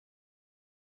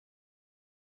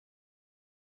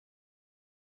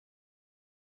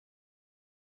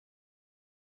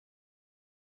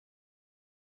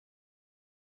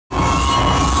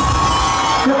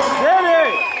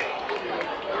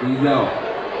He's out.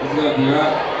 He's up, you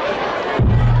right?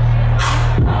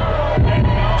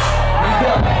 He's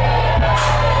up.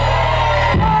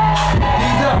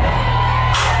 He's up.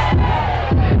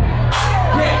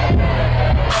 Yeah.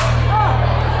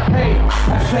 Hey,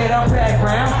 I said I'm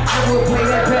background. I will play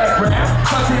that background.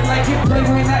 Something like it play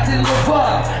when I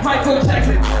deliver. Michael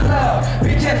Jackson for love.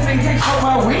 Bitch ass niggas for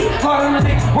my weed. All of the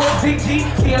niggas work DG.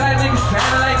 See a lot of niggas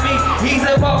sound like me. He's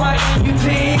about my MUT.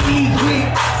 He's weak.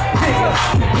 Nigga,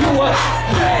 you a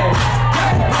man.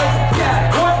 God,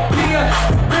 what be a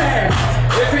man?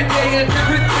 Every day and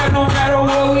every time, no matter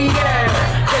where we at.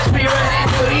 Catch me running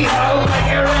to these hoes like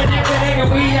a running thing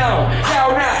and we out.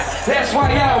 Y'all not, that's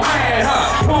why y'all mad,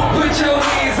 huh? Won't put your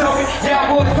hands on me. Y'all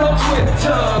boys on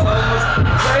Twitter.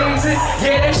 Crazy,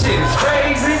 yeah, that shit is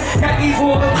crazy. Got these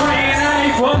boys praying I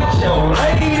ain't fucking your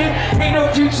lady. Ain't no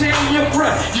future in your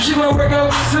front. You should go work out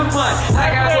with some money.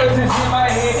 I got voices in my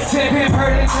head. Tell him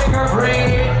hurt and take her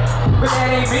bread. But that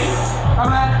ain't me.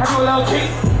 I'm not, I do a low key.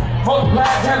 Multiply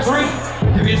times 3.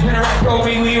 The bitch been a rock on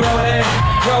me, we rollin',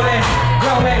 rollin',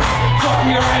 rollin'. Fuck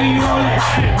you right, we rollin',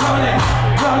 rollin',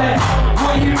 rollin'.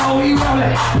 Boy, you know we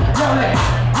rollin', rollin',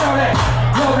 rollin',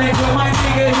 rollin'. But my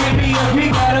nigga hit me up, he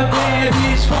got a bad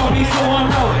bitch for me, so I'm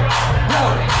rollin',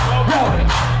 rollin', rollin'.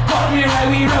 Fuck you right,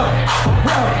 we rollin',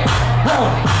 rollin',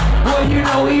 rollin'. Boy, you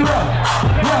know we rollin',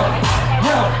 rollin',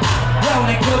 rollin',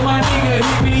 rollin'. Cause my nigga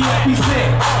hit me up, he said,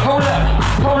 hold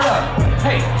up,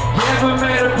 hey. You ever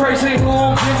met a person who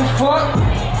don't give a fuck?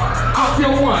 Fuck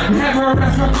your one, never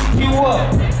ask her to pick you up.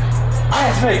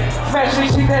 Ass me, smash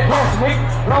this shit that ass me.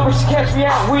 Long as she catch me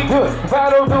out, we good. If I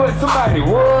don't do it, somebody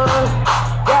would.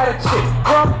 Got a chick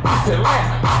from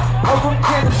Atlanta. I'm from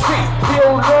Tennessee,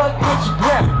 still love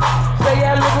Instagram. Say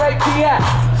I look like T.I.,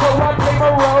 so I play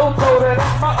my role. Told her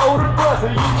that's my older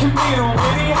brother, you can meet him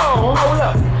when he home.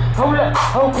 Hold up,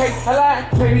 okay, I like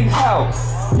to these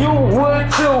hoes. You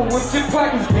would too with your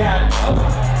pockets down.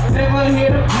 Never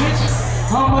hit a bitch.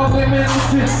 All my women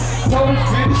listen. Told us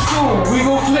finish school. We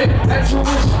gon' flip. That's what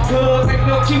we should do. Make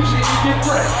no cute shit. You get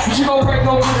fresh. You should go break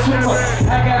over to the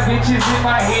money. I got bitches in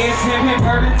my head. Tim him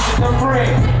hurting to the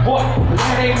bread. What?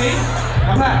 That ain't me.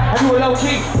 I'm not. I do it low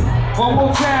key. One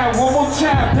more time.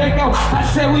 Let go. I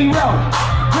said we rollin'.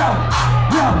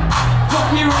 Rollin'.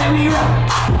 Fuck you and we rollin'.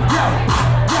 Rollin'.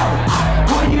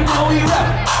 Boy, you know we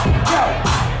rollin'. Rollin'.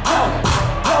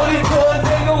 These boys,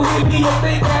 they gon' hit me up,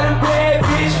 they got a bad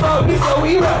bitch for me, so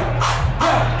we roll.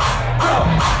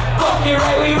 Fuck it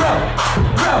right, we roll.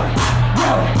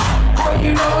 Boy,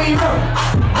 you know we roll.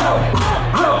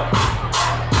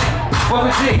 What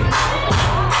we see?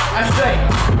 I say,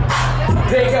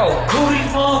 they go. Who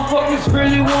these motherfuckers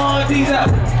really want these out?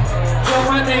 Tell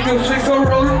my niggas, they go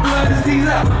roll the blunts, these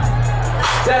out.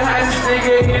 That hottest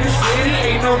nigga in the city,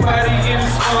 ain't nobody in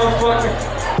this motherfucker.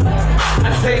 I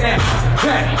say that,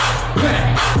 bang,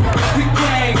 the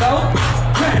gang go,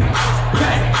 bang,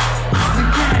 the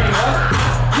gang go,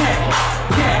 gang.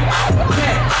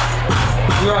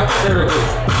 You're on therapy.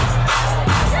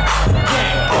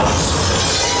 Gang.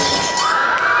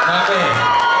 My man,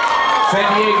 San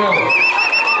Diego.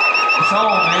 It's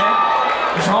home, man.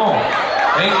 It's home.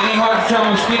 Ain't hard to tell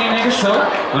me skinny niggas, so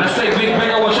when I say big bang,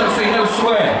 I want y'all to say hell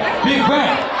swag. Big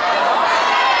bang.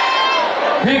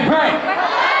 Big bang.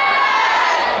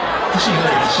 She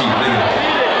look at the sheep, look at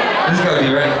it. This is gonna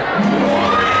be right.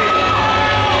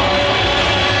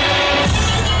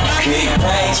 Big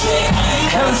bang,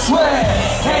 hell swag.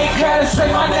 Ain't gotta say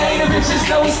my name, the bitches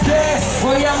know it's there.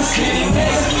 Boy, I'm a skinny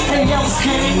nigga. Hey, I'm a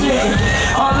skinny nigga.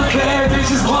 All the bad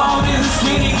bitches blown in the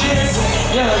skinny nigga.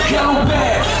 Yellow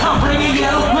bag, I'm bringing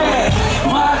yellow bag.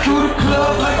 Ride through the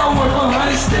club like I'm worth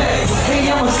 100 stacks.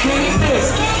 Hey, I'm a skinny nigga.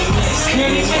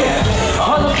 Skinny nigga.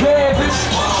 All the bad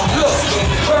bitches. Look,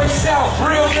 first out,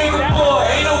 real nigga boy.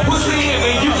 Ain't no pussy in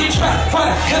me. You can try, find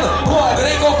a killer boy, but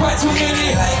ain't gon' find too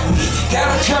many like me.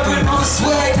 Got him jumping on the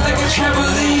swag like a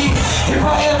trampoline. If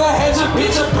I ever had your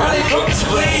bitch, I'd probably broke the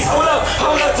spleen. Hold up,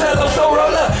 tell them so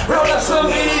roll up so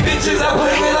many bitches. I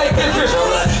put it like this.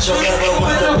 Show up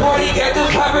with the party, got the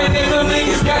poppin' and them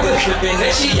niggas got the trippin'. Then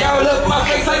she all up my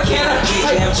face like can I?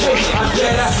 I'm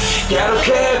dead, I got a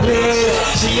bad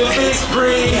bitch. She a big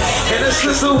spree, and a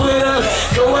sister with her.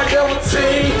 Go a double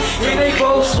team, and they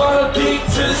both swallow deep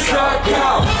to the sky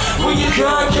cow. When you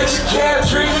done, catch a cab,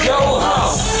 drink, go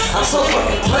home. I'm so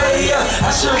fucking player,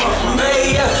 I should run for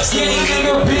mayor. Skinny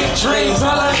nigga, big dreams,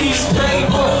 all I need is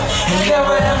paper. And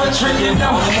never ever drinking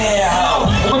no hell.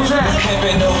 One time,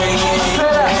 pimpin' over here.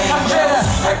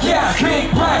 I got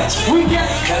big bites, we got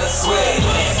hella sweat.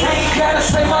 Ain't gotta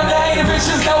say my name, the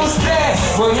bitches know it's that.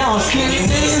 Well, y'all skinny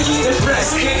niggas, it's that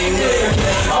skinny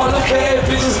nigga. All the bad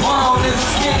bitches want is a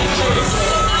skinny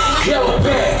nigga.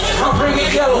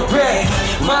 yellow bag.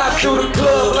 Mob through the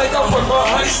club like I'm worth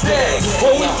 100 stacks.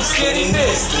 Well, we some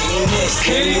skinniness.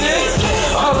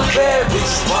 All the bad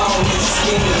bitches want me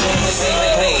skinniness.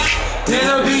 Hey, then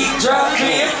the beat drop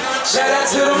in. Shout out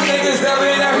to them niggas that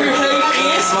been out here hating.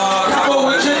 Combo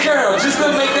with your girl just to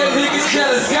make that niggas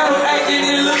jealous. Got them acting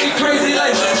and looking crazy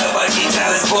like she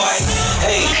jealous, boy.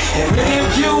 Hey, and me and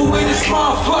you in this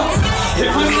motherfucker.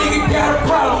 If a nigga got a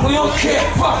problem, we don't care,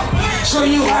 fuck. Show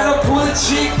you how to pull a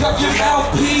chick up your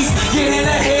mouthpiece. Get in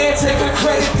the head, take a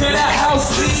credit, then that house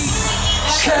leave.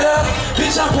 Shut up,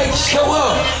 bitch, I'm paid to show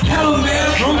up. Hello, man,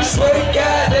 group, swear to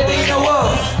God that they know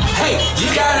of. Hey, you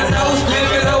got a nose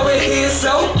pimpin' over here,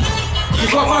 so you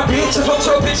fuck my bitch, I fuck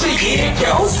your bitch a year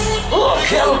ago.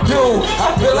 Yellow dude,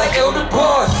 I feel like Elder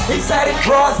Bars. Excited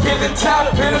bras, giving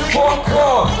top in a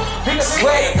 4-car. Nigga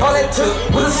swag, all that took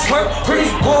was a smirk.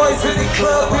 Pretty boys in the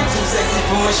club, way too sexy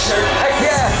for my shirt. I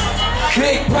got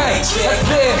big bank, I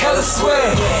said hella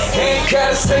swag. Ain't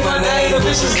gotta say my name, the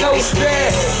bitches know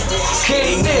stab.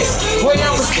 Skinny Nick, way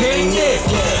I'm a skinny Nick.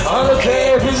 All the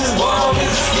bad bitches want me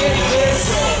skinny Nick.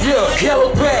 Yeah,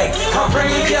 yellow bag, I'm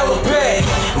bringing yellow bag.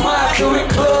 Mob through the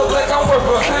club like I'm worth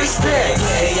 100 stacks.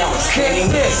 Hey, I'm a skinny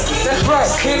Nick, that's right,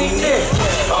 skinny Nick.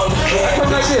 All the bad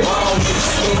bitches want me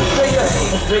skinny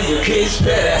Nick. Your bitch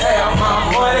better have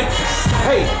my money.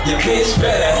 Hey, your bitch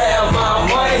better have my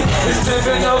money. It's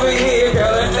different over here,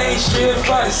 girl, it ain't shit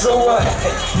funny, so what?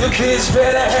 Your bitch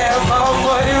better have my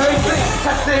money, right there.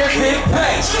 I said big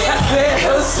banks, I said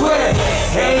hella swag.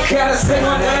 Ain't gotta say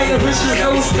my name, the bitches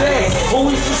know that. But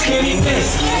we some skinny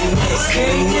niggas,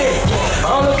 skinny niggas.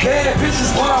 All the bad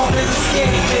bitches want me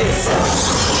skinny niggas.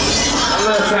 I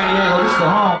love San Diego, this is the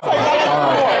home.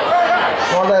 Alright.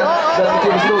 Well, let me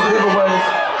give us those giveaways.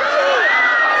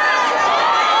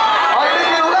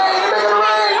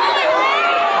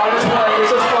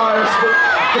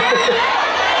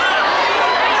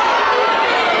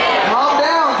 Calm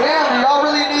down, damn, do y'all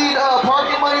really need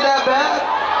parking money that bad?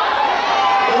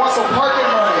 We want some parking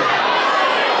money.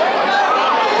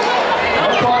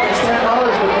 That parking's $10,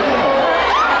 but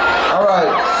alright,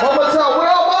 one more time.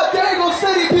 Where all my Dago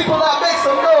City people that make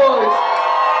some noise?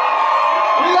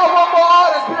 We got one more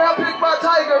artist, Pick My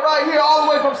Tiger, right here, all the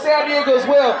way from San Diego as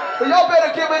well. So y'all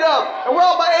better give it up. And where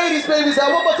all my 80s babies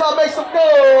at? One more time, make some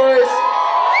noise.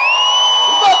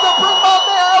 About to bring my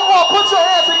man, everyone, put your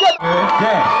hands together.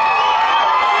 Yeah.